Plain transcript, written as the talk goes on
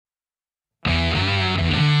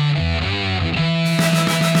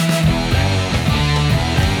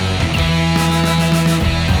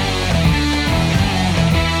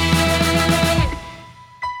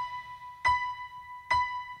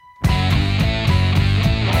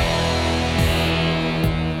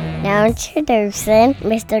Now introducing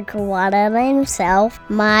Mr. Kawada himself,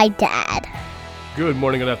 my dad. Good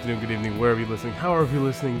morning, good afternoon, good evening, wherever you're listening, however you're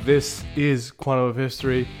listening. This is Quantum of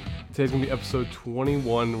History. Today's going to be episode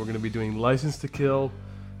 21. We're going to be doing License to Kill,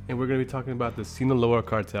 and we're going to be talking about the Sinaloa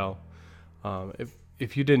cartel.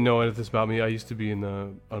 If you didn't know anything about me, I used to be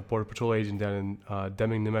a Border Patrol agent down in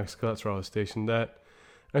Deming, New Mexico. That's where I was stationed at.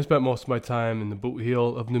 I spent most of my time in the boot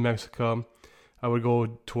heel of New Mexico. I would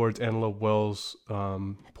go towards Antelope Wells,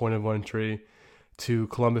 point of entry, to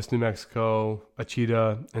Columbus, New Mexico,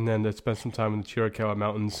 Achita, and then to spend some time in the Chiricahua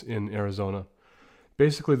Mountains in Arizona.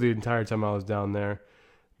 Basically, the entire time I was down there,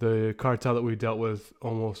 the cartel that we dealt with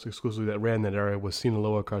almost exclusively that ran that area was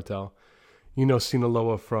Sinaloa cartel. You know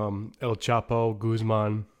Sinaloa from El Chapo,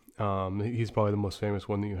 Guzman. He's probably the most famous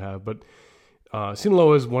one that you have. But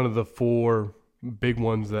Sinaloa is one of the four big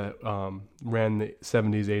ones that ran the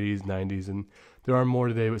 70s, 80s, 90s, and there are more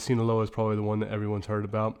today, but Sinaloa is probably the one that everyone's heard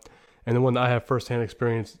about, and the one that I have firsthand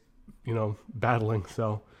experience, battling.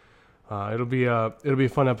 So it'll be a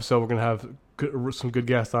fun episode. We're gonna have some good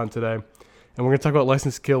guests on today, and we're gonna talk about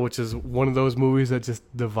License to Kill, which is one of those movies that just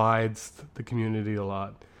divides the community a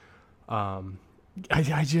lot. I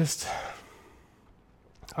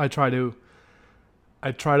try to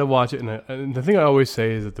watch it, and the thing I always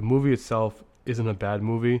say is that the movie itself isn't a bad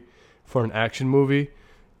movie. For an action movie,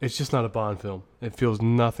 it's just not a Bond film. It feels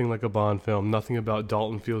nothing like a Bond film. Nothing about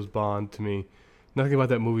Dalton feels Bond to me. Nothing about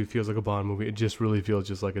that movie feels like a Bond movie. It just really feels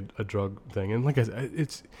just like a drug thing. And like I said,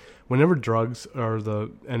 it's whenever drugs are the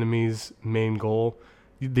enemy's main goal,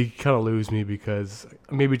 they kind of lose me, because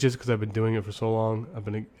maybe just because I've been doing it for so long. I've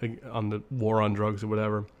been on the war on drugs or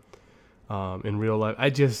whatever. In real life,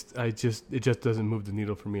 it just doesn't move the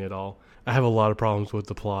needle for me at all. I have a lot of problems with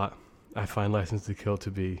the plot. I find License to Kill to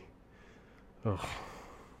be,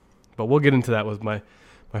 but we'll get into that with my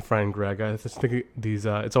friend Greg. I just think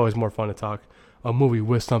it's always more fun to talk a movie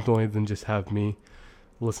with something than just have me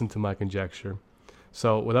listen to my conjecture.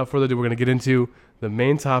 So without further ado, we're going to get into the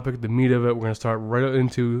main topic, the meat of it. We're going to start right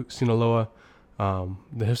into Sinaloa,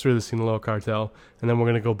 the history of the Sinaloa cartel, and then we're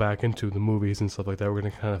going to go back into the movies and stuff like that. We're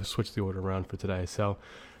going to kind of switch the order around for today. So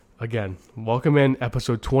again, welcome in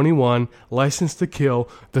episode 21, License to Kill,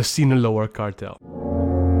 the Sinaloa cartel.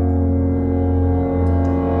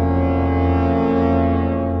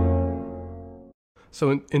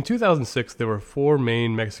 So in 2006, there were four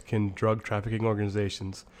main Mexican drug trafficking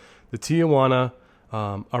organizations: the Tijuana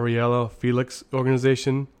Ariela Felix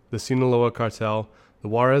organization, the Sinaloa cartel, the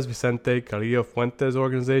Juarez Vicente Carrillo Fuentes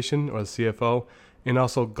organization, or the CFO, and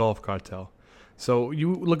also Gulf cartel. So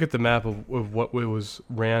you look at the map of what it was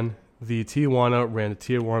ran. The Tijuana ran the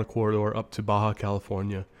Tijuana corridor up to Baja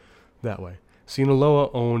California that way. Sinaloa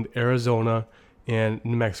owned Arizona and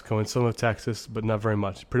New Mexico and some of Texas, but not very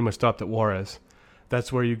much. Pretty much stopped at Juarez.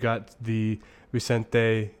 That's where you got the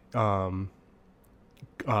Vicente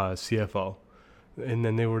CFO. And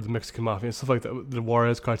then they were the Mexican Mafia and stuff like that. The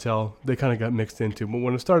Juarez cartel, they kind of got mixed into. But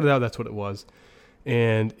when it started out, that's what it was.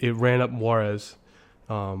 And it ran up Juarez,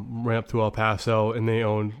 ran up to El Paso, and they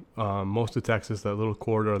owned most of Texas, that little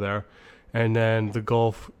corridor there. And then the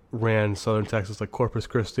Gulf ran southern Texas, like Corpus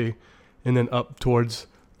Christi, and then up towards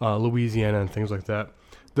Louisiana and things like that.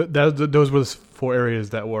 Those were the four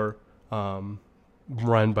areas that were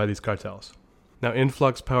run by these cartels. Now,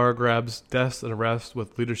 influx, power grabs, deaths, and arrests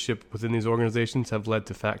with leadership within these organizations have led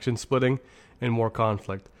to faction splitting and more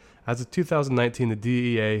conflict. As of 2019, the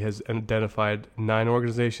DEA has identified 9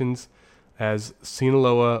 organizations as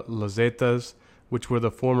Sinaloa Los Zetas, which were the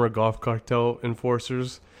former Gulf cartel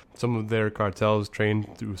enforcers. Some of their cartels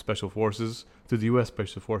trained through special forces, through the U.S.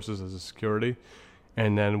 Special Forces as a security.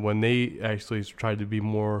 And then when they actually tried to be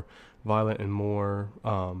more violent and more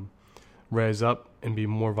raise up and be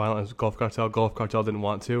more violent as Gulf Cartel didn't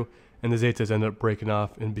want to, and the Zetas ended up breaking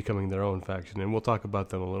off and becoming their own faction, and we'll talk about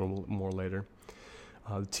them a little more later.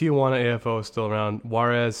 The Tijuana AFO is still around,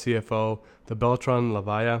 Juarez CFO, the Beltran La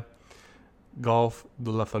Valle, Gulf,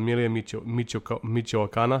 the La Familia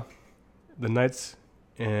Michoacana, the Knights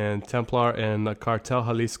and Templar, and the Cartel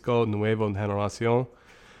Jalisco Nuevo Generacion.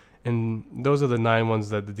 And those are the 9 ones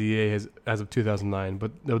that the DEA has as of 2009,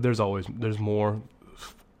 but there's more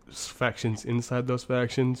factions inside those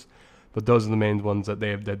factions, but those are the main ones that they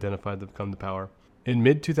have identified that come to power. In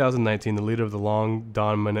mid-2019, the leader of the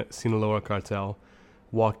long-dominant Sinaloa cartel,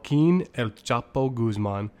 Joaquin El Chapo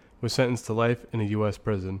Guzman, was sentenced to life in a U.S.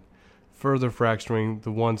 prison, further fracturing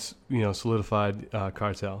the once solidified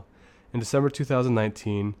cartel. In December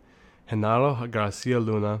 2019, Genaro Garcia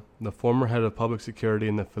Luna, the former head of public security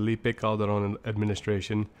in the Felipe Calderon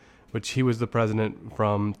administration, which he was the president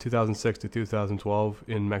from 2006 to 2012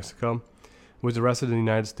 in Mexico, was arrested in the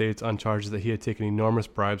United States on charges that he had taken enormous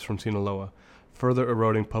bribes from Sinaloa, further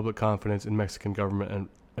eroding public confidence in Mexican government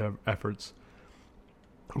and efforts.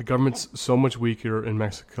 The government's so much weaker in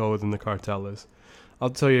Mexico than the cartel is. I'll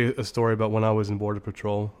tell you a story about when I was in Border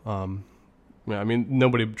Patrol.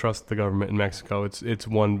 Nobody trusts the government in Mexico. It's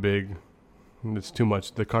too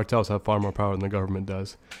much. The cartels have far more power than the government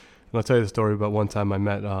does. And I'll tell you the story about one time I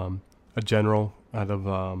met a general out of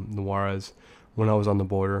the Juarez when I was on the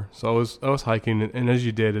border. So I was hiking, and as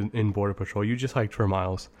you did in Border Patrol, you just hiked for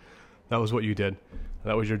miles. That was what you did.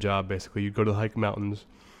 That was your job, basically. You'd go to the hike mountains.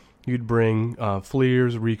 You'd bring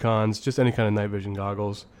FLIRs, recons, just any kind of night vision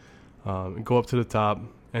goggles, go up to the top,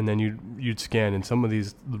 and then you'd scan. And some of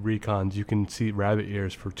these recons, you can see rabbit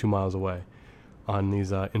ears for 2 miles away on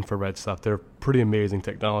these infrared stuff. They're pretty amazing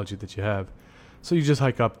technology that you have. So you just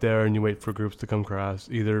hike up there and you wait for groups to come across,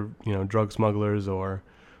 either drug smugglers or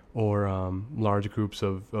large groups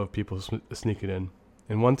of people sneaking in.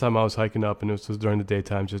 And one time I was hiking up, and it was during the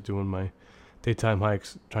daytime, just doing my daytime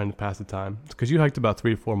hikes, trying to pass the time. Because you hiked about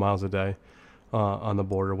 3 to 4 miles a day on the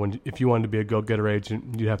border. If you wanted to be a go-getter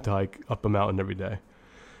agent, you'd have to hike up a mountain every day.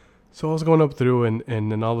 So I was going up through, and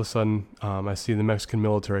then all of a sudden, I see the Mexican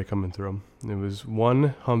military coming through. It was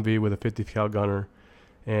one Humvee with a 50 cal gunner,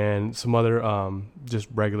 and some other just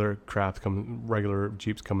regular regular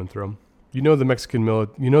Jeeps coming through. The Mexican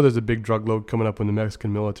there's a big drug load coming up when the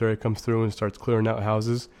Mexican military comes through and starts clearing out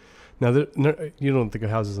houses. Now, you don't think of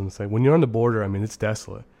houses on the side. When you're on the border, it's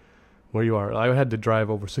desolate where you are. I had to drive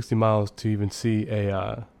over 60 miles to even see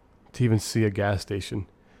a gas station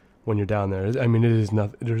when you're down there. It is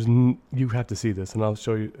nothing. You have to see this, and I'll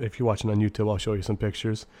show you. If you're watching on YouTube, I'll show you some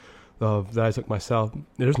pictures that I took myself.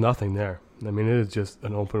 There's nothing there. It is just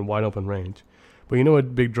an wide open range. But you know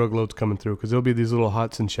what big drug load's coming through, because there'll be these little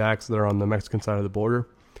huts and shacks that are on the Mexican side of the border,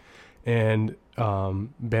 and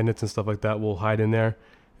bandits and stuff like that will hide in there.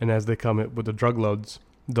 And as they come in with the drug loads,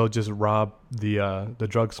 they'll just rob the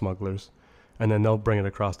drug smugglers, and then they'll bring it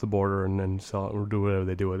across the border and then sell it or do whatever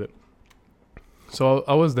they do with it. So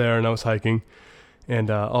I was there and I was hiking, and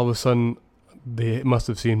all of a sudden they must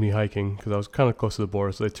have seen me hiking because I was kind of close to the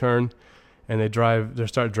border. So they turn and they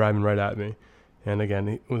start driving right at me. And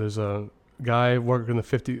again, there's a guy working the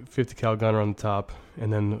 50 cal gunner on the top,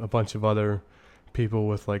 and then a bunch of other people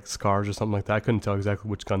with like scars or something like that. I couldn't tell exactly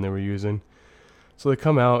which gun they were using. So they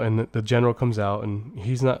come out, and the general comes out, and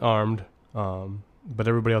he's not armed, but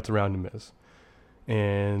everybody else around him is.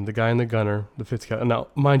 And the guy in the gunner, the 50 cal. Now,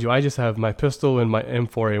 mind you, I just have my pistol and my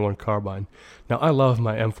M4A1 carbine. Now, I love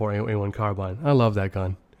my M4A1 carbine. I love that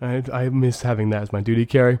gun. I miss having that as my duty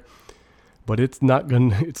carry. But it's not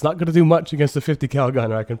gonna do much against the 50 cal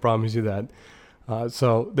gunner. I can promise you that.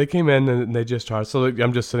 So they came in and they just charged. So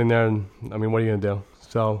I'm just sitting there, and what are you gonna do?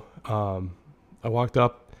 So I walked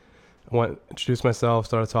up. Introduced myself,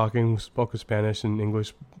 started talking, spoke Spanish and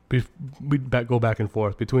English. We'd go back and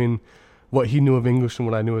forth between what he knew of English and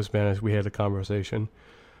what I knew of Spanish. We had a conversation,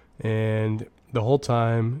 and the whole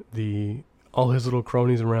time, all his little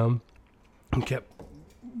cronies around kept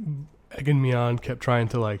egging me on, kept trying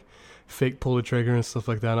to fake pull the trigger and stuff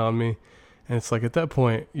like that on me. And it's like, at that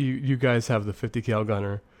point, you guys have the 50 cal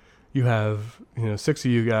gunner, you have 6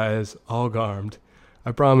 of you guys all armed.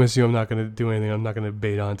 I promise you I'm not going to do anything. I'm not going to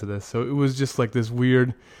bait onto this. So it was just like this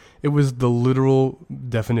weird, it was the literal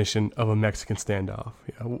definition of a Mexican standoff.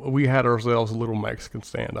 Yeah, we had ourselves a little Mexican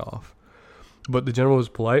standoff. But the general was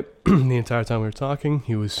polite the entire time we were talking.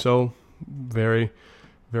 He was so very,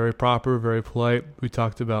 very proper, very polite. We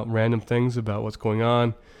talked about random things about what's going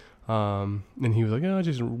on. And he was like,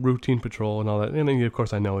 just routine patrol and all that. And then, of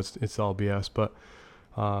course, I know it's all BS, but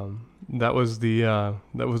that was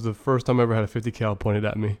the first time I ever had a 50 cal pointed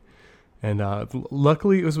at me, and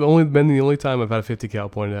luckily it was the only time I've had a 50 cal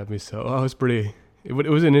pointed at me. So I was it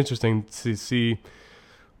was interesting to see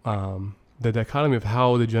the dichotomy of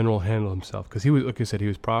how the general handled himself, because he was, like I said, he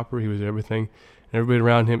was proper, he was everything, and everybody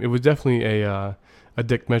around him. It was definitely a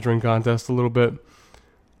dick measuring contest a little bit.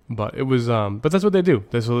 But it was, but that's what they do.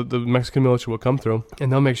 So the Mexican military will come through,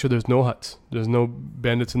 and they'll make sure there's no huts, there's no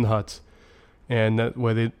bandits in the huts. And that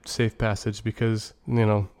way they safe passage, because,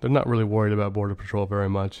 they're not really worried about Border Patrol very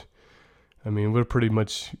much.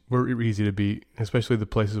 We're easy to beat, especially the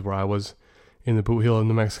places where I was in the Boot Heel in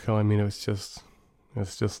New Mexico. It's just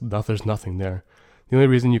there's nothing there. The only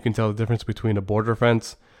reason you can tell the difference between a border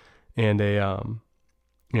fence and a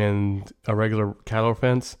regular cattle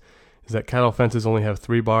fence is that cattle fences only have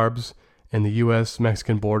 3 barbs, and the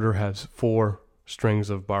U.S.-Mexican border has 4 strings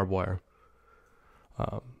of barbed wire.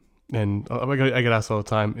 And I get asked all the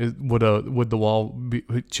time, would the wall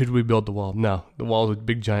should we build the wall? No, the wall is a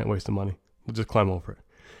big giant waste of money. We'll just climb over it.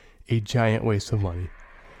 a giant waste of money.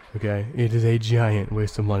 Okay, it is a giant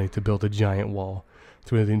waste of money to build a giant wall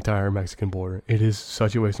through the entire Mexican border. It is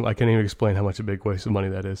such a waste of money. I can't even explain how much a big waste of money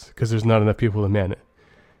that is, because there's not enough people to man it.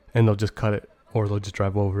 And they'll just cut it, or they'll just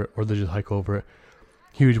drive over it, or they'll just hike over it.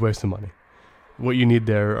 Huge waste of money. What you need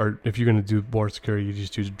there, or if you're going to do border security, you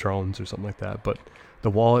just use drones or something like that. But the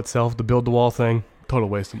wall itself, the build the wall thing, total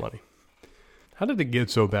waste of money. How did it get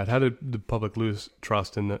so bad? How did the public lose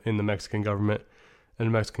trust in the Mexican government and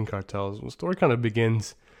the Mexican cartels? Well, the story kind of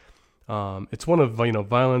begins. It's one of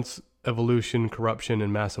violence, evolution, corruption,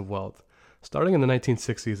 and massive wealth. Starting in the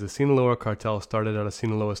 1960s, the Sinaloa cartel started at a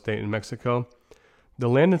Sinaloa state in Mexico. The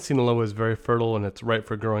land in Sinaloa is very fertile and it's ripe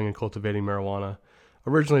for growing and cultivating marijuana.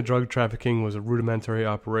 Originally, drug trafficking was a rudimentary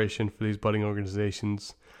operation for these budding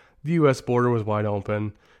organizations. The U.S. border was wide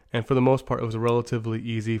open, and for the most part, it was relatively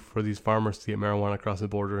easy for these farmers to get marijuana across the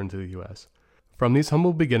border into the U.S. From these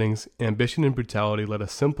humble beginnings, ambition and brutality led a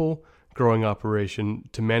simple growing operation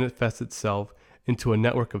to manifest itself into a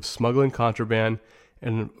network of smuggling contraband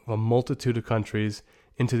in a multitude of countries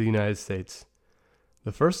into the United States.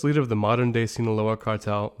 The first leader of the modern-day Sinaloa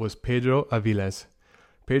cartel was Pedro Aviles.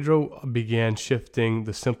 Pedro began shifting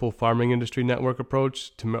the simple farming industry network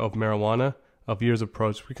approach of marijuana of years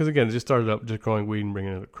approach, because again, it just started up just growing weed and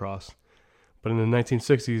bringing it across. But in the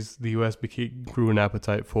 1960s, the U.S. grew an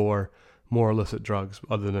appetite for more illicit drugs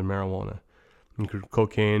other than marijuana, including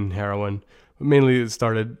cocaine, heroin. But mainly it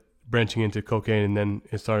started branching into cocaine, and then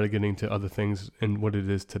it started getting to other things. And what it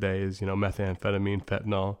is today is, methamphetamine,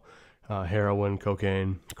 fentanyl, heroin,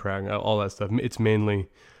 cocaine, crack, all that stuff. It's mainly,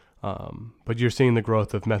 but you're seeing the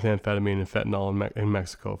growth of methamphetamine and fentanyl in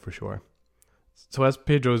Mexico for sure. So as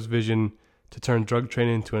Pedro's vision to turn drug trade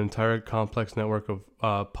into an entire complex network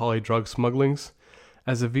of poly-drug smugglings,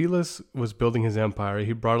 as Aviles was building his empire,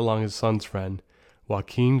 he brought along his son's friend,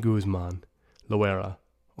 Joaquin Guzman Loera,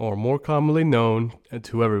 or more commonly known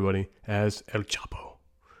to everybody as El Chapo.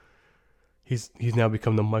 He's now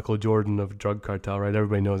become the Michael Jordan of drug cartel, right?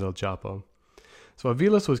 Everybody knows El Chapo. So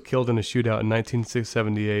Aviles was killed in a shootout in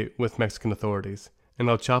 1978 with Mexican authorities, and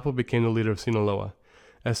El Chapo became the leader of Sinaloa.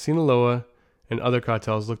 As Sinaloa and other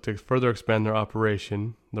cartels looked to further expand their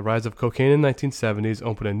operation, the rise of cocaine in the 1970s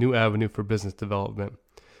opened a new avenue for business development.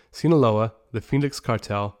 Sinaloa, the Phoenix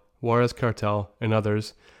Cartel, Juarez Cartel, and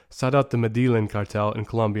others sought out the Medellin Cartel in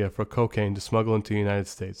Colombia for cocaine to smuggle into the United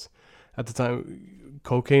States. At the time,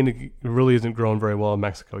 cocaine really isn't grown very well in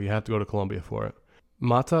Mexico. You have to go to Colombia for it.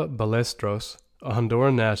 Mata Balestros, a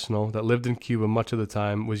Honduran national that lived in Cuba much of the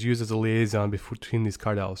time, was used as a liaison between these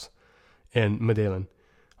cartels and Medellin.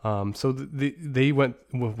 So they went,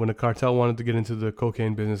 when a cartel wanted to get into the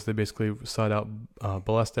cocaine business, they basically sought out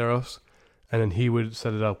Ballesteros, and then he would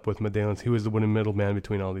set it up with Medellin. He was the winning middleman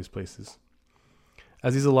between all these places.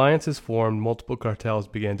 As these alliances formed, multiple cartels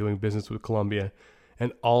began doing business with Colombia,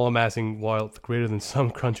 and all amassing wealth greater than some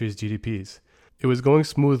countries' GDPs. It was going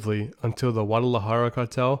smoothly until the Guadalajara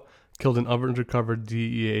cartel killed an undercover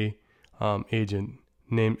DEA agent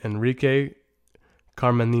named Enrique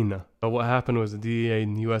Carmenina. But what happened was the DEA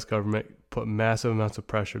and the U.S. government put massive amounts of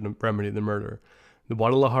pressure to remedy the murder. The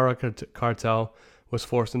Guadalajara cartel was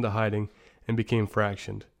forced into hiding and became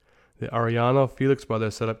fractioned. The Arellano Felix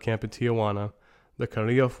brothers set up camp in Tijuana. The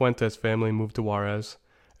Carrillo Fuentes family moved to Juarez.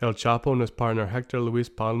 El Chapo and his partner Hector Luis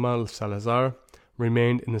Palma Salazar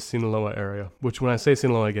remained in the Sinaloa area, which when I say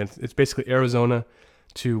Sinaloa again, it's basically Arizona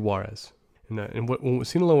to Juarez. And what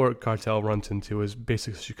Sinaloa cartel runs into is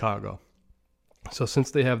basically Chicago. So since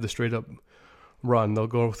they have the straight up run, they'll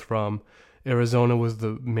go from Arizona was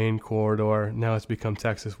the main corridor. Now it's become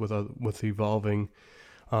Texas with evolving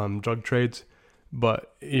drug trades.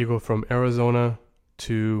 But you go from Arizona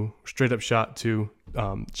to straight up shot to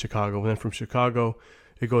Chicago, and then from Chicago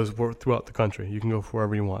it goes throughout the country. You can go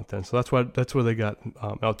wherever you want then. So that's where they got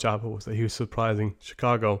El Chapo, was that he was supplying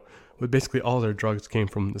Chicago with basically all their drugs came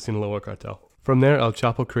from the Sinaloa cartel. From there, El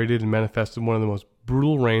Chapo created and manifested one of the most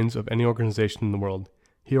brutal reigns of any organization in the world.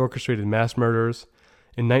 He orchestrated mass murders.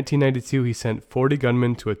 In 1992, he sent 40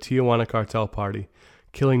 gunmen to a Tijuana cartel party,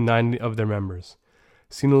 killing 9 of their members.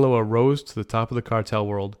 Sinaloa rose to the top of the cartel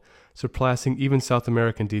world, surpassing even South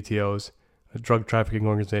American DTOs, drug trafficking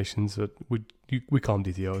organizations, we call them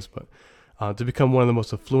DTOs, but to become one of the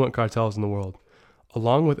most affluent cartels in the world.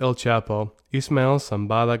 Along with El Chapo, Ismael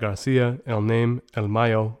Zambada Garcia, El Name, El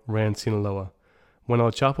Mayo ran Sinaloa. When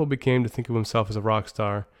El Chapo began to think of himself as a rock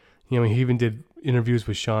star, he even did interviews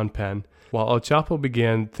with Sean Penn. While El Chapo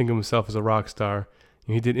began to think of himself as a rock star,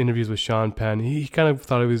 he did interviews with Sean Penn. He kind of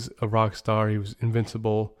thought he was a rock star. He was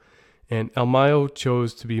invincible. And El Mayo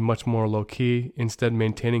chose to be much more low-key, instead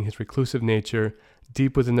maintaining his reclusive nature,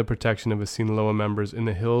 deep within the protection of his Sinaloa members in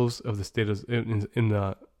the hills of the state of, in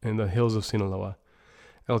the hills of Sinaloa.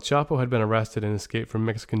 El Chapo had been arrested and escaped from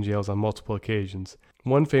Mexican jails on multiple occasions.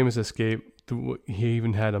 One famous escape, he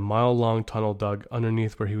even had a mile-long tunnel dug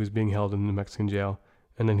underneath where he was being held in the Mexican jail,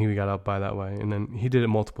 and then he got out by that way. And then he did it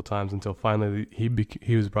multiple times until finally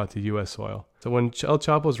he was brought to U.S. soil. So when El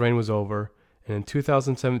Chapo's reign was over, and in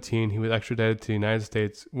 2017 he was extradited to the United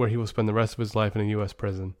States, where he will spend the rest of his life in a U.S.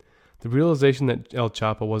 prison. The realization that El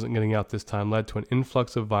Chapo wasn't getting out this time led to an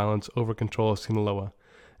influx of violence over control of Sinaloa.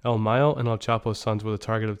 El Mayo and El Chapo's sons were the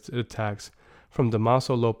target of attacks from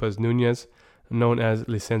Damaso Lopez Nunez, known as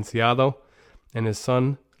Licenciado, and his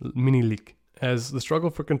son Minilik, as the struggle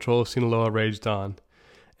for control of Sinaloa raged on.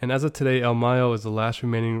 And as of today, El Mayo is the last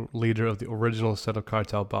remaining leader of the original set of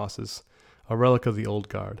cartel bosses, a relic of the old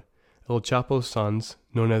guard. El Chapo's sons,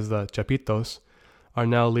 known as the Chapitos, are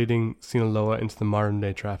now leading Sinaloa into the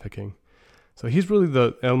modern-day trafficking. So he's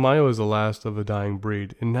really El Mayo is the last of a dying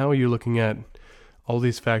breed, and now you're looking at all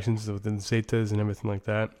these factions within Zetas and everything like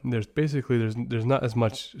that. There's not as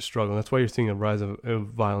much struggle. That's why you're seeing a rise of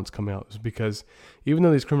violence coming out. Is because even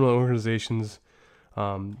though these criminal organizations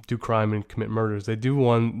do crime and commit murders,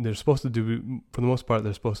 they're supposed to do, for the most part,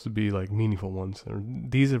 they're supposed to be like meaningful ones.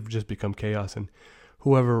 These have just become chaos, and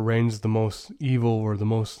whoever reigns the most evil or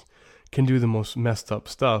can do the most messed up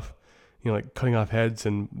stuff, like cutting off heads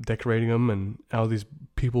and decorating them, and all these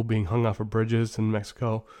people being hung off of bridges in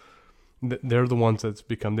Mexico. They're the ones that's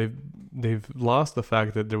become, they've lost the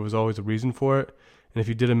fact that there was always a reason for it. And if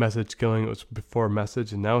you did a message killing, it was before a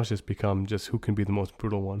message, and now it's just become just who can be the most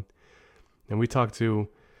brutal one. And we talked a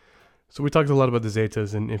lot about the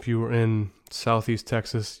Zetas, and if you were in Southeast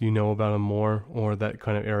Texas, you know about them more, or that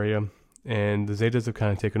kind of area. And the Zetas have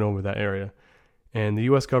kind of taken over that area. And the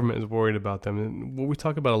U.S. government is worried about them. And what we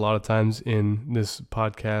talk about a lot of times in this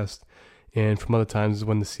podcast and from other times is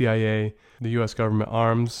when the CIA, the U.S. government,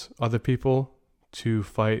 arms other people to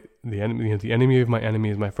fight the enemy. The enemy of my enemy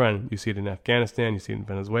is my friend. You see it in Afghanistan, you see it in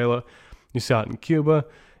Venezuela, you saw it in Cuba,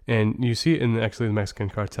 and you see it in actually the Mexican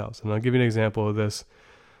cartels. And I'll give you an example of this.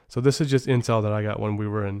 So this is just intel that I got when we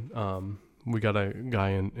were in, we got a guy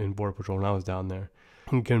in Border Patrol when I was down there.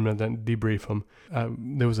 I'm going to debrief him.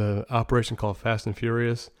 There was an operation called Fast and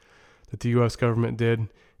Furious that the U.S. government did,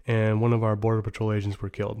 and one of our Border Patrol agents were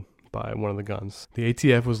killed by one of the guns. The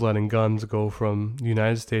ATF was letting guns go from the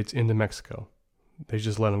United States into Mexico. They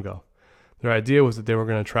just let them go. Their idea was that they were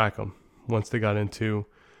going to track them once they got into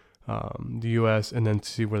the U.S. and then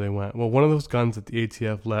see where they went. Well, one of those guns that the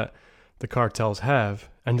ATF let the cartels have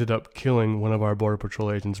ended up killing one of our Border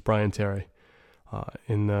Patrol agents, Brian Terry,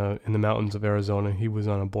 in the mountains of Arizona. He was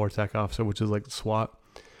on a BORTAC officer, which is like SWAT,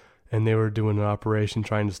 and they were doing an operation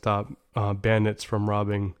trying to stop bandits from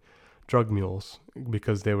robbing drug mules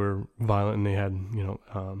because they were violent and they had,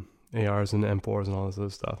 ARs and M4s and all this other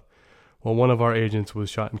stuff. Well, one of our agents was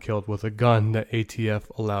shot and killed with a gun that ATF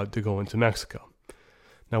allowed to go into Mexico.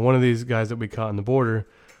 Now, one of these guys that we caught on the border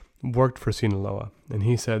worked for Sinaloa, and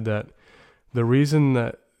he said that the reason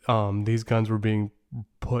that these guns were being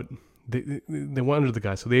put, they went under the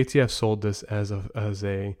guy. So the ATF sold this as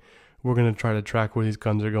a we're going to try to track where these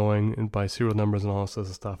guns are going and by serial numbers and all this other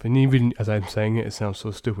stuff. And even as I'm saying it, it sounds so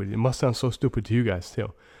stupid. It must sound so stupid to you guys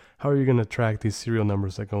too. How are you going to track these serial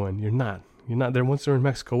numbers that go in? You're not there. Once they're in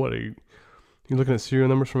Mexico, what are you looking at serial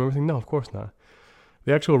numbers from everything? No, of course not.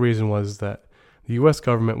 The actual reason was that the U.S.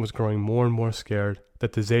 government was growing more and more scared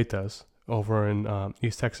that the Zetas over in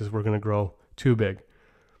East Texas were going to grow too big.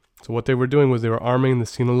 So what they were doing was they were arming the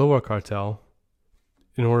Sinaloa cartel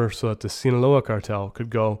in order so that the Sinaloa cartel could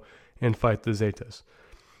go and fight the Zetas.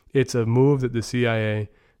 It's a move that the CIA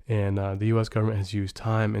and the U.S. government has used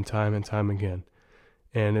time and time and time again.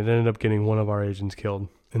 And it ended up getting one of our agents killed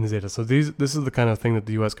in the Zetas. So this is the kind of thing that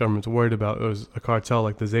the U.S. government's worried about. It was a cartel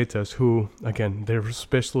like the Zetas who, again, they're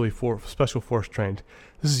special force trained.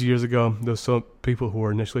 This is years ago. There was some people who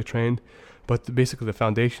were initially trained, but basically the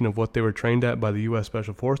foundation of what they were trained at by the U.S.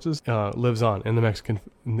 Special Forces lives on in the Mexican.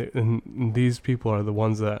 And these people are the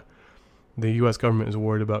ones that the U.S. government is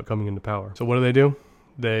worried about coming into power. So what do?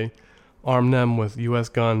 They arm them with U.S.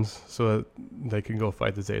 guns so that they can go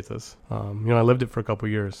fight the Zetas. I lived it for a couple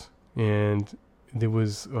of years, and there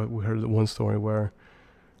was we heard one story where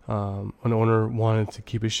an owner wanted to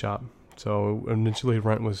keep his shop. So initially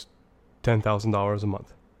rent was $10,000 a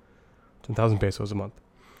month, 10,000 pesos a month.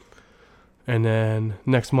 And then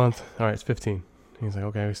next month, all right, it's 15. He's like,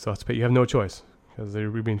 okay, we still have to pay. You have no choice because they're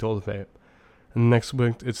being told to pay it. And next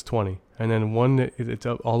week it's 20. And then it's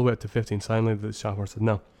up all the way up to 15. Suddenly the shop owner said,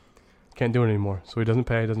 no, can't do it anymore. So he doesn't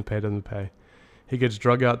pay. He gets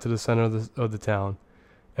drug out to the center of the town.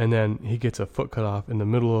 and then he gets a foot cut off in the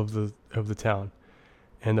middle of the town.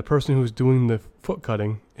 And the person who's doing the foot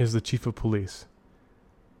cutting is the chief of police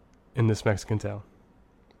in this Mexican town.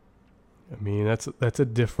 I mean, that's a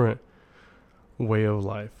different way of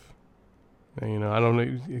life. And, you know,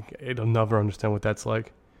 I'll never understand what that's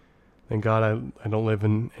like. Thank God I don't live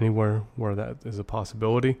in anywhere where that is a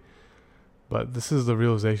possibility. But this is the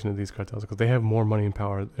realization of these cartels, because they have more money and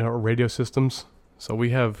power. In our radio systems, so we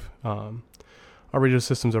have, our radio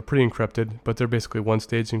systems are pretty encrypted, but they're basically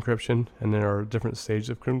one-stage encryption, and there are different stages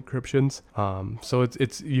of encryptions. So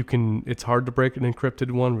it's hard to break an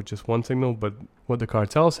encrypted one with just one signal, but what the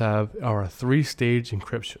cartels have are a 3-stage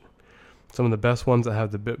encryption. Some of the best ones that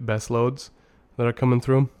have the best loads that are coming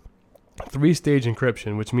through. 3-stage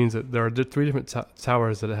encryption, which means that there are 3 different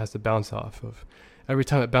towers that it has to bounce off of. Every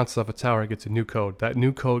time it bounces off a tower, it gets a new code. That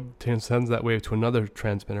new code sends that wave to another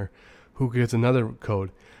transmitter, who gets another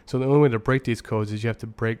code. So the only way to break these codes is you have to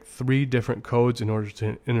break 3 different codes in order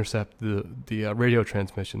to intercept the radio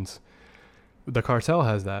transmissions. The cartel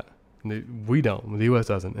has that. We don't. The U.S.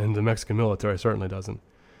 doesn't, and the Mexican military certainly doesn't.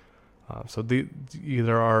 So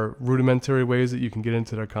there are rudimentary ways that you can get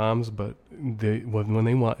into their comms, but when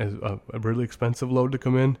they want a really expensive load to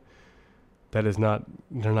come in, they're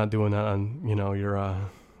not doing that on your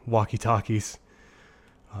walkie-talkies.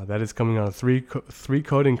 That is coming on a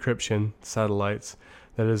 3-code encryption satellites.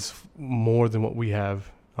 That is more than what we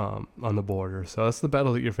have on the border. So that's the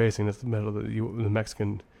battle that you're facing. That's the battle that the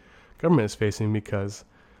Mexican government is facing, because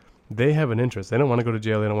they have an interest. They don't want to go to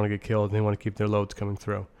jail. They don't want to get killed. They want to keep their loads coming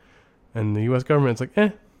through. And the U.S. government's like,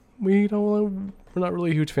 we're not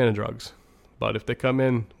really a huge fan of drugs. But if they come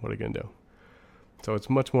in, what are you going to do? So it's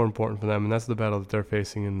much more important for them, and that's the battle that they're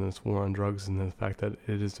facing in this war on drugs, and the fact that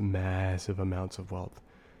it is massive amounts of wealth.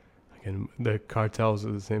 Again, the cartels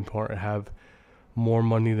at the same part have more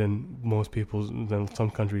money than than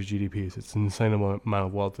some countries' GDPs. It's an insane amount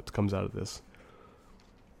of wealth that comes out of this.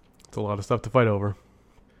 It's a lot of stuff to fight over.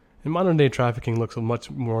 And modern day trafficking looks much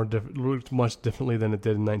differently than it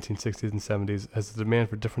did in the 1960s and 70s, as the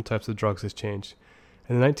demand for different types of drugs has changed.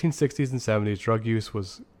 In the 1960s and 70s, drug use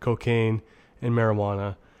was cocaine and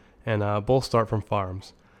marijuana, and both start from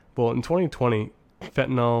farms. Well, in 2020,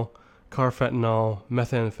 fentanyl, carfentanil,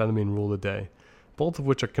 methamphetamine rule the day, both of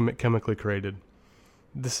which are chemically created.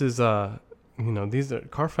 This is,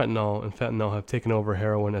 carfentanil and fentanyl have taken over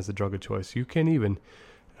heroin as the drug of choice. You can't even,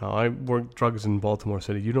 I work drugs in Baltimore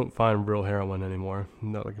City. You don't find real heroin anymore.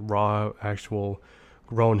 Not like raw, actual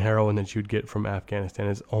grown heroin that you'd get from Afghanistan.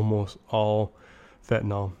 It's almost all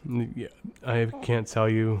fentanyl. I can't tell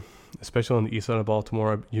you, especially on the east side of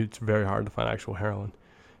Baltimore, it's very hard to find actual heroin.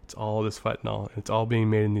 It's all this fentanyl. It's all being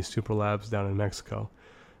made in these super labs down in Mexico.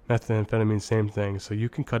 Methamphetamine, same thing. So you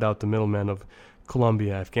can cut out the middlemen of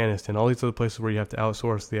Colombia, Afghanistan, all these other places where you have to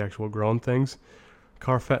outsource the actual grown things.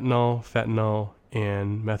 Carfentanil, fentanyl,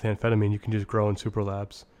 and methamphetamine you can just grow in super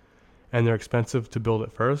labs. And they're expensive to build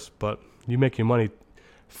at first, but you make your money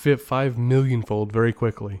 5 million-fold very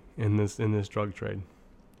quickly in this drug trade.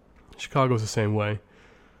 Chicago's the same way.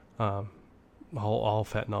 All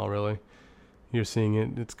fentanyl, really. You're seeing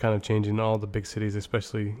it. It's kind of changing in all the big cities,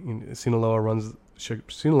 especially Sinaloa owns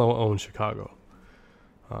Chicago,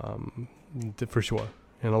 for sure.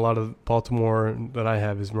 And a lot of Baltimore that I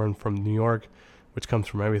have is run from New York, which comes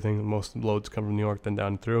from everything. Most loads come from New York, then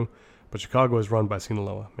down through. But Chicago is run by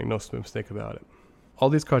Sinaloa. Make no mistake about it. All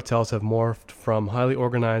these cartels have morphed from highly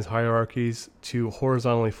organized hierarchies to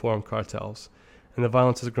horizontally formed cartels, and the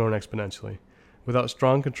violence has grown exponentially. Without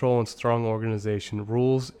strong control and strong organization,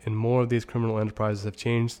 rules in more of these criminal enterprises have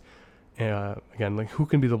changed. Again, like who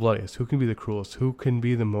can be the bloodiest? Who can be the cruelest? Who can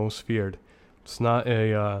be the most feared? It's not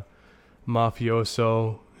a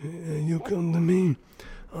mafioso. You come to me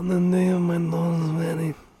on the day of my daughter's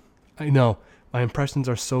wedding. I know. My impressions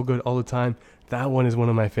are so good all the time. That one is one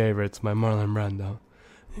of my favorites, my Marlon Brando.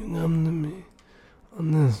 You come to me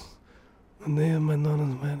on the day of my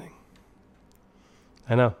daughter's wedding.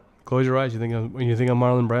 I know. Close your eyes. You think of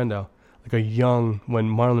Marlon Brando, like when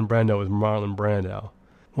Marlon Brando was Marlon Brando.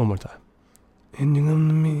 One more time. And you come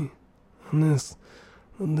to me on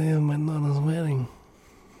the day of my daughter's wedding.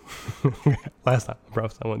 Last time, I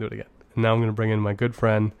promise I won't do it again. And now I'm going to bring in my good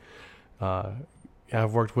friend.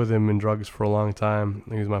 I've worked with him in drugs for a long time.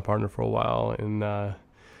 He was my partner for a while, and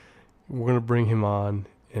we're going to bring him on,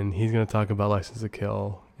 and he's going to talk about License to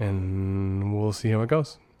Kill, and we'll see how it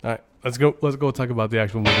goes. All right, let's go talk about the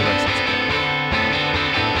actual movie License to Kill.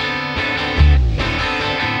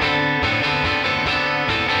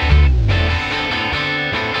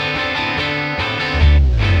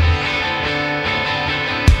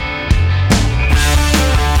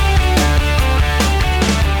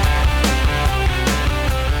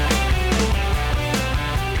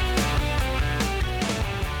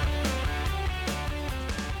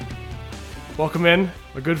 Welcome in,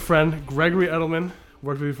 my good friend Gregory Edelman.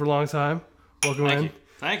 Worked with you for a long time. Welcome in.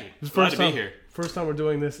 Thank you. Glad to be here. First time we're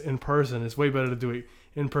doing this in person. It's way better to do it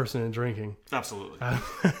in person and drinking. Absolutely.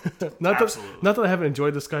 Not that I haven't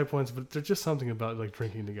enjoyed the Skype ones, but there's just something about like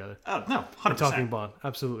drinking together. Oh, no, 100%. And talking Bond.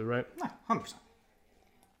 Absolutely, right? No, 100%.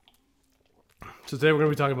 So today we're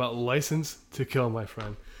going to be talking about License to Kill, my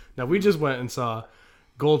friend. Now, we just went and saw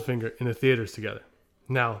Goldfinger in the theaters together.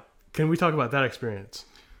 Now, can we talk about that experience?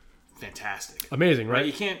 Fantastic. Amazing, right?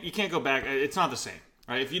 You can't go back. It's not the same,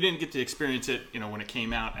 right? If you didn't get to experience it, when it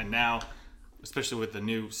came out, and now, especially with the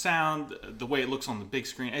new sound, the way it looks on the big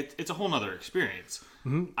screen, it's a whole nother experience.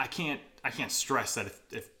 Mm-hmm. I can't stress that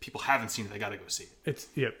if people haven't seen it, they got to go see it. It's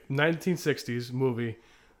 1960s movie.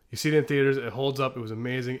 You see it in theaters. It holds up. It was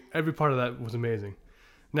amazing. Every part of that was amazing.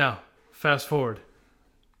 Now, fast forward.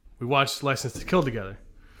 We watched License to Kill together.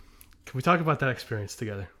 Can we talk about that experience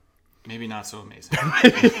together? Maybe not so amazing.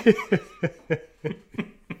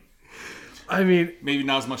 I mean... Maybe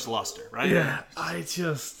not as much luster, right? Yeah,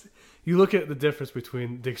 you look at the difference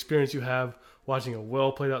between the experience you have watching a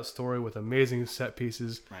well played out story with amazing set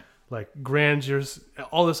pieces, right, like grandeurs,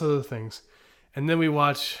 all this other things. And then we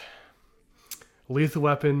watch Lethal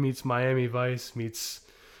Weapon meets Miami Vice meets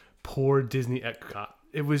poor Disney Epcot.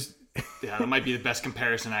 It was... Yeah, that might be the best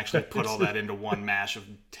comparison, actually, put all that into one mash of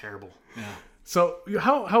terrible. Yeah. So,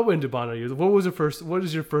 how into Bond are you? What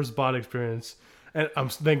is your first Bond experience? And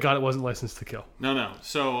thank God it wasn't License to Kill. No.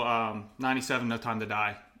 So, 97, No Time to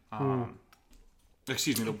Die.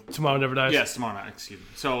 Excuse me. Tomorrow Never Dies? Yes, Tomorrow Night, excuse me.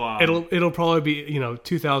 So, it'll probably be,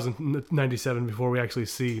 2097 before we actually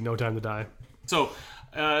see No Time to Die. So,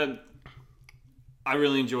 I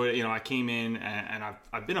really enjoyed it. I came in, and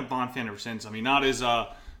I've been a Bond fan ever since. I mean, not as...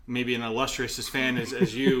 maybe an illustrious fan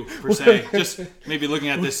as you, per se. Just maybe looking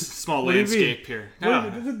at this small landscape here.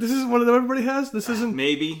 Yeah. This is one that everybody has? This isn't...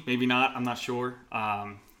 Maybe not. I'm not sure.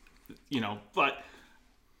 But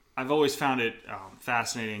I've always found it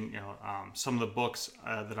fascinating. Some of the books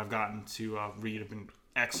that I've gotten to read have been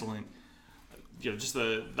excellent. Just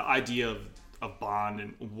the idea of Bond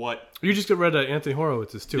and what... You just read Anthony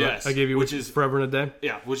Horowitz's, too. Yes. I gave you, which is Forever and a Day.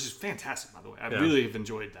 Yeah, which is fantastic, by the way. I really have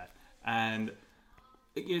enjoyed that. And...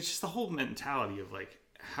 it's just the whole mentality of like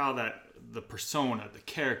how the persona, the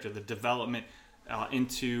character, the development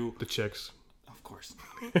into the chicks. Of course.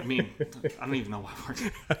 I mean, I don't even know why we're...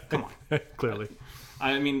 Come on. Clearly.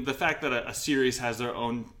 I mean, the fact that a series has their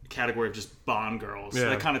own category of just Bond girls,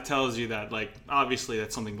 that kind of tells you that, like, obviously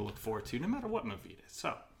that's something to look forward to no matter what movie it is.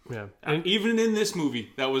 So, yeah. And even in this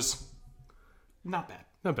movie, that was not bad.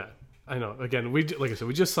 Not bad. I know. Again, like I said,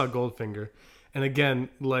 we just saw Goldfinger. And again,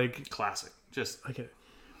 like... Classic. Just... Okay.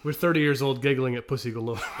 We're 30 years old giggling at Pussy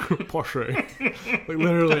Galore. Porsche. Like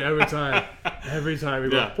literally every time we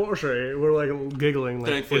go Porsche, we're like giggling like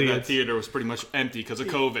Thankfully idiots. that theater was pretty much empty because of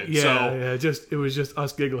COVID. Yeah, it was just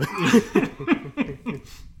us giggling. It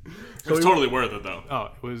was totally worth it though. Oh,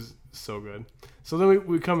 it was so good. So then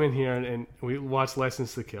we come in here and we watch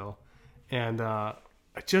License to Kill. And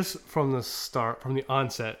just from the start, from the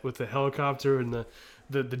onset with the helicopter and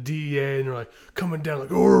the DEA and they're like coming down like,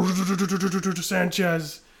 oh,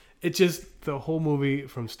 Sanchez. It just, the whole movie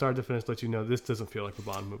from start to finish lets you know this doesn't feel like a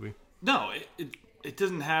Bond movie. No, it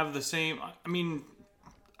doesn't have the same... I mean,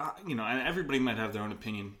 and everybody might have their own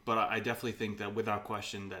opinion, but I definitely think that without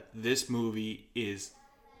question that this movie is...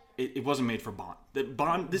 It wasn't made for Bond. That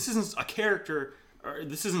Bond... This isn't a character... Or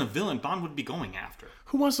this isn't a villain Bond would be going after.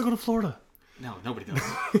 Who wants to go to Florida? No, nobody does.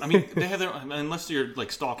 I mean, they have their... Unless you're,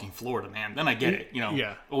 like, stalking Florida, man. Then I get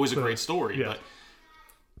it. Always a great story, but...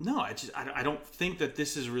 No, I don't think that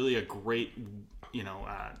this is really a great,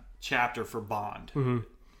 chapter for Bond.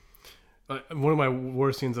 Mm-hmm. One of my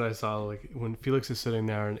worst scenes that I saw, like when Felix is sitting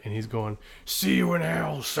there and he's going, "See you in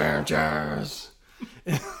hell, Sanchez."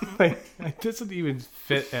 It doesn't even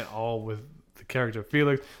fit at all with the character of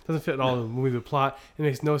Felix. Doesn't fit at all in the movie, the plot. It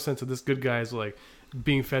makes no sense that this good guy is like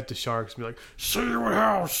being fed to sharks and be like, "See you in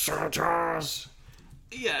hell, Sanchez."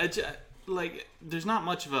 Yeah, there's not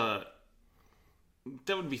much of a...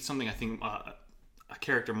 That would be something I think a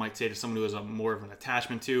character might say to someone who has more of an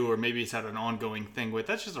attachment to, or maybe it's had an ongoing thing with.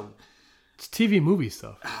 That's just it's TV movie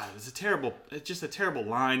stuff. It's just a terrible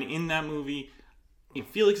line in that movie.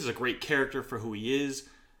 Felix is a great character for who he is.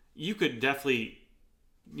 You could definitely,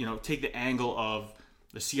 take the angle of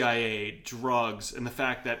the CIA, drugs, and the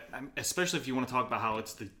fact that, especially if you want to talk about how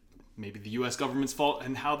it's maybe the U.S. government's fault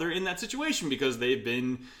and how they're in that situation because they've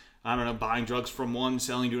been... I don't know, buying drugs from one,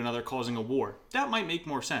 selling to another, causing a war. That might make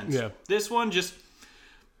more sense. Yeah. This one just,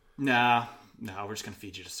 we're just going to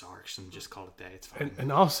feed you to sharks and just call it a day. It's fine.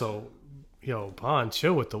 And also, Yo, Bond,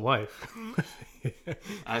 chill with the wife.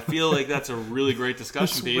 I feel like that's a really great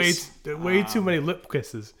discussion piece. Way too many lip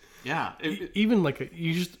kisses. Yeah. Even like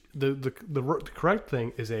the correct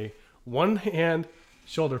thing is a one hand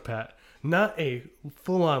shoulder pat, not a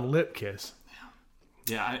full on lip kiss.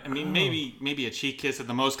 Yeah, I mean, maybe a cheek kiss at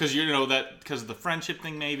the most, because because of the friendship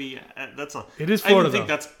thing. Maybe that's a. It is Florida. I think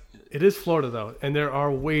that's. It is Florida though, and there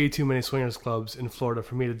are way too many swingers clubs in Florida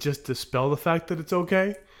for me to just dispel the fact that it's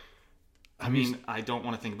okay. I mean, I don't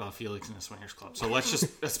want to think about Felix in a swingers club, so let's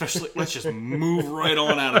just move right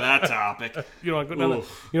on out of that topic. You don't want to go down that,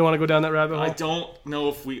 you don't want to go down that rabbit hole. I don't know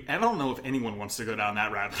if anyone wants to go down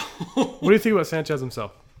that rabbit hole. What do you think about Sanchez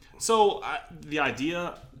himself? So the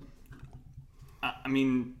idea. I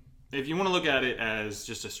mean, if you want to look at it as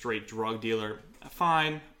just a straight drug dealer,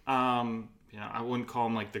 fine. I wouldn't call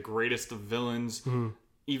him like the greatest of villains,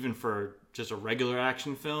 even for just a regular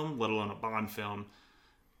action film, let alone a Bond film.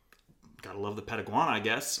 Gotta love the pet iguana, I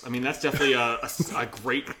guess. I mean, that's definitely a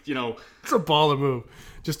great, It's a baller move,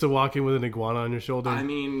 just to walk in with an iguana on your shoulder. I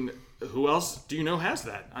mean, who else do you know has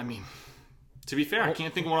that? I mean, to be fair, I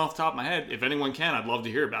can't think of one off the top of my head. If anyone can, I'd love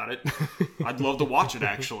to hear about it. I'd love to watch it,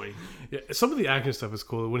 actually. Yeah, some of the action stuff is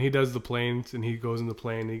cool. When he does the planes and he goes in the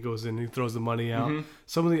plane, he goes in, he throws the money out. Mm-hmm.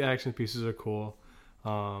 Some of the action pieces are cool.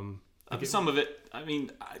 Some of it, I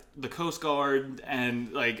mean, the Coast Guard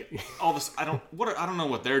and like all this. I don't know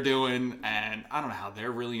what they're doing, and I don't know how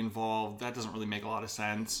they're really involved. That doesn't really make a lot of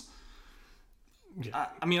sense. Yeah.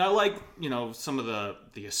 I mean, I like, some of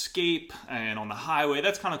the escape and on the highway.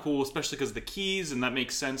 That's kind of cool, especially because the keys, and that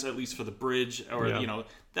makes sense, at least for the bridge or,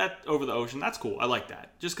 that over the ocean. That's cool. I like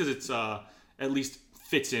that. Just because it's at least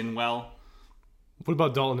fits in well. What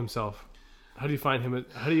about Dalton himself? How do you find him?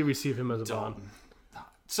 How do you receive him as a Bond?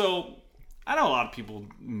 So, I know a lot of people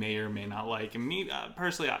may or may not like him. Me,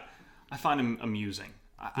 personally, I find him amusing.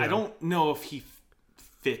 I don't know if he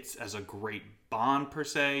fits as a great Bond, per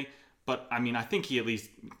se. But, I mean, I think he at least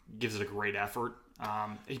gives it a great effort.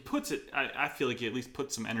 He puts it, I feel like he at least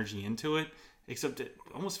puts some energy into it, except it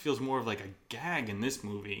almost feels more of like a gag in this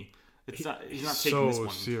movie. He's not taking this one so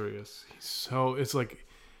serious. It's like,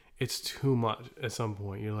 it's too much at some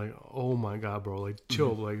point. You're like, oh my God, bro, like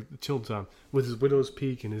chill, chill time. With his widow's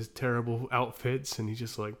peak and his terrible outfits, and he's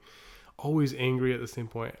just like always angry at the same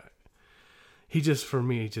point. He just, for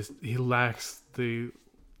me, he lacks he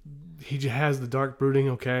has the dark brooding,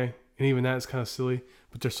 okay? And even that is kind of silly,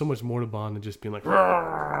 but there's so much more to Bond than just being like,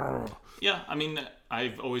 "Rawr." Yeah, I mean,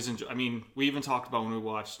 I've always enjoyed. I mean, we even talked about when we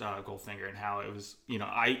watched Goldfinger and how it was.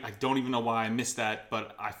 I don't even know why I missed that,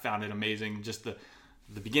 but I found it amazing. Just the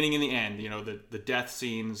beginning and the end. The death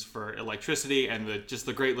scenes for electricity and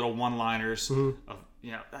the great little one-liners of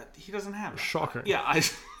that he doesn't have. Shocking. Yeah,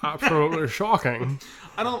 absolutely shocking.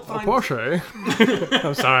 I don't find Porsche.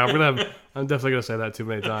 I'm sorry. I'm definitely gonna say that too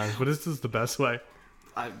many times, but this is the best way.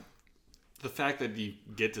 The fact that you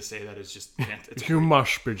get to say that is just fantastic. You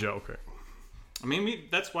must be joking. I mean,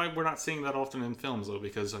 that's why we're not seeing that often in films, though,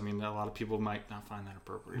 because, I mean, a lot of people might not find that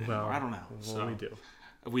appropriate anymore. I don't know. Well, we do.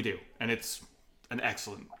 We do. And it's an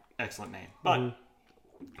excellent, excellent name. But,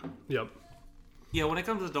 yep. Yeah, when it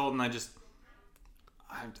comes to Dalton, I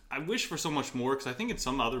wish for so much more, because I think in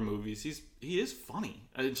some other movies, he is funny.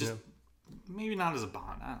 Maybe not as a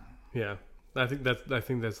Bond. I don't know. Yeah. I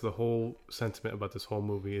think that's the whole sentiment about this whole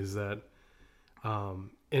movie is that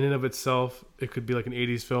in and of itself, it could be like an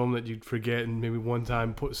 80s film that you'd forget and maybe one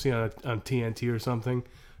time see on TNT or something.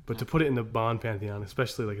 But to put it in the Bond pantheon,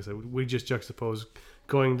 especially, like I said, we just juxtapose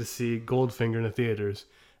going to see Goldfinger in the theaters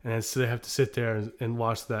and then so they have to sit there and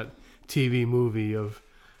watch that TV movie of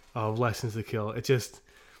License to Kill. It's just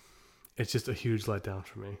a huge letdown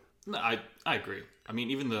for me. No, I agree. I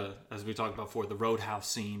mean, even as we talked about before, the Roadhouse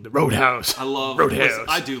scene. The Roadhouse. I love Roadhouse.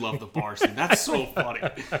 I do love the bar scene. That's so funny.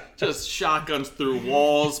 Just shotguns through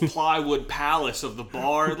walls, plywood palace of the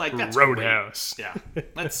bar. Like, that's Roadhouse. Great. Yeah.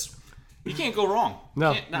 You can't go wrong.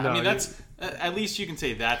 No. I mean, that's at least you can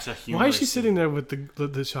say that's a humorous. Why is she sitting there with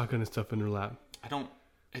the shotgun and stuff in her lap?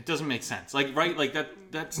 It doesn't make sense. Like, right? Like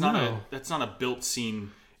that's not a built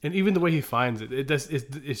scene. And even the way he finds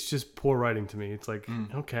it's just poor writing to me. It's like,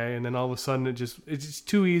 okay, and then all of a sudden it's just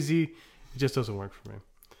too easy. It just doesn't work for me.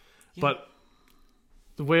 Yeah. But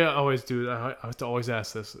the way I always do it, I have to always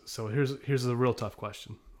ask this. So here's a real tough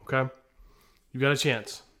question. Okay, you got a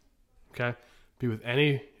chance. Okay, be with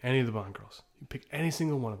any of the Bond girls. You pick any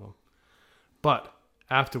single one of them. But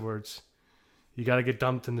afterwards, you got to get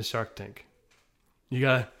dumped in the shark tank.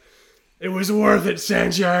 It was worth it,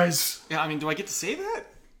 Sanchez. Yeah, I mean, do I get to say that?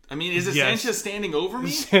 I mean, is it Sanchez standing over me?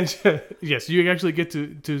 Sanchez, yes, you actually get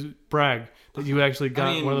to brag that you actually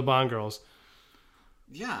got one of the Bond girls.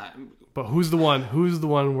 Yeah. But who's the one? Who's the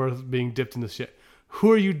one worth being dipped in the shit?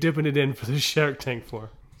 Who are you dipping it in for the Shark Tank for?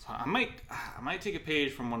 So I might take a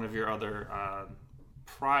page from one of your other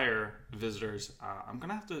prior visitors. I'm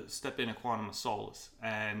gonna have to step in a Quantum of Solace,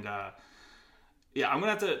 and yeah, I'm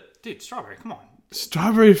gonna have to. Dude, Strawberry, come on.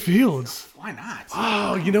 Strawberry Fields. Why not?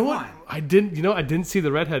 Oh, you know what? I didn't see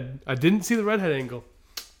the redhead. I didn't see the redhead angle.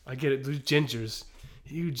 I get it. Those gingers.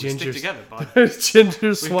 You gingers. Stick together, bud.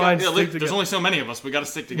 Ginger swine. There's only so many of us. We got to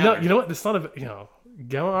stick together. No, you know what? It's not a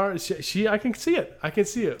Gamma. She. I can see it. I can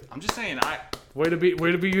see it. I'm just saying. Way to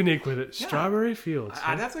be unique with it. Yeah. Strawberry Fields.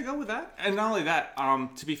 I'd have to go with that. And not only that,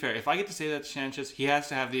 to be fair, if I get to say that to Sanchez, he has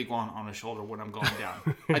to have the iguana on his shoulder when I'm going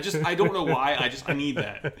down. I don't know why. I need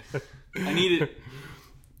that. I need it.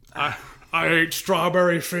 I ate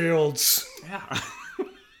Strawberry Fields. Yeah.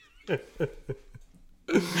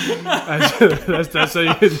 that's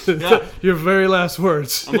your very last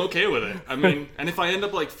words. I'm okay with it. I mean, and if I end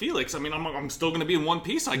up like Felix, I mean, I'm still going to be in one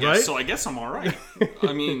piece, I guess. Right? So I guess I'm all right.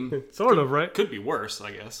 I mean, sort of, right? Could be worse,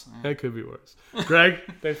 I guess. It could be worse. Greg,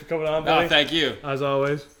 thanks for coming on, buddy. Oh, thank you. As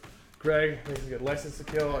always. Greg, thanks for getting License to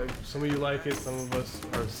Kill. Some of you like it. Some of us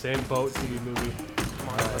are same boat TV movie. Come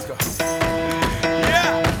on, let's go.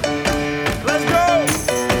 Yeah! Let's go!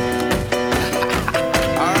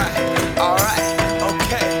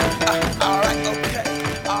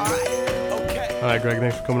 All right, Greg,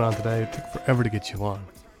 thanks for coming on today. It took forever to get you on.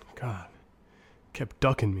 God, kept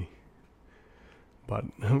ducking me. But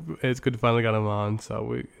it's good to finally got him on.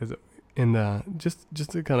 So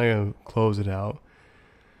just to kind of close it out,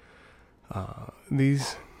 I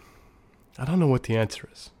don't know what the answer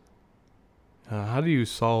is. How do you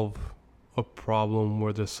solve a problem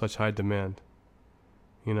where there's such high demand?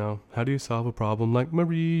 You know, how do you solve a problem like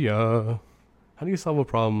Maria? How do you solve a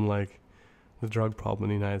problem like the drug problem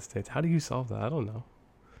in the United States? How do you solve that? I don't know.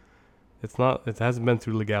 It hasn't been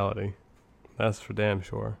through legality. That's for damn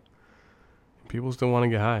sure. People still want to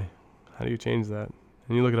get high. How do you change that?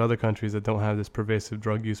 And you look at other countries that don't have this pervasive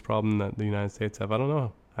drug use problem that the United States have. I don't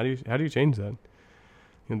know. How do you change that?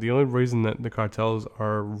 You know, the only reason that the cartels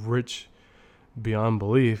are rich beyond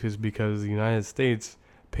belief is because the United States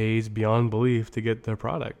pays beyond belief to get their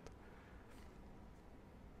product.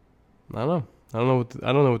 I don't know. I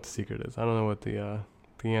don't know what the secret is. I don't know what the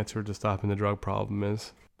answer to stopping the drug problem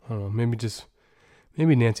is. I don't know.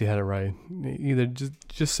 Maybe Nancy had it right. Either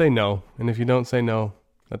just say no, and if you don't say no,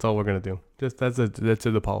 that's all we're gonna do. That's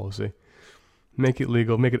the policy. Make it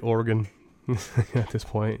legal. Make it Oregon. At this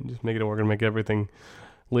point, just make it Oregon. Make everything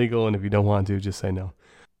legal, and if you don't want to, just say no.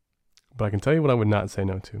 But I can tell you what I would not say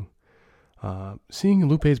no to: seeing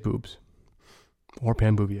Lupe's boobs or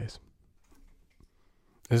Pam Bouvier's.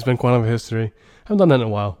 It's been Quantum of History. I haven't done that in a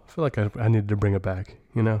while. I feel like I needed to bring it back,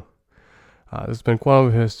 you know? This has been Quantum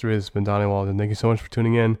of History. This has been Donnie Walden. Thank you so much for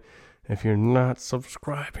tuning in. If you're not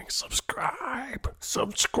subscribing, subscribe.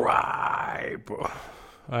 All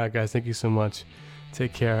right, guys. Thank you so much.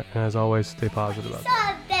 Take care. And as always, stay positive. So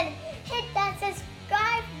then hit that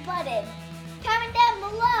subscribe button. Comment down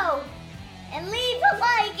below. And leave a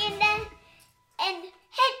like and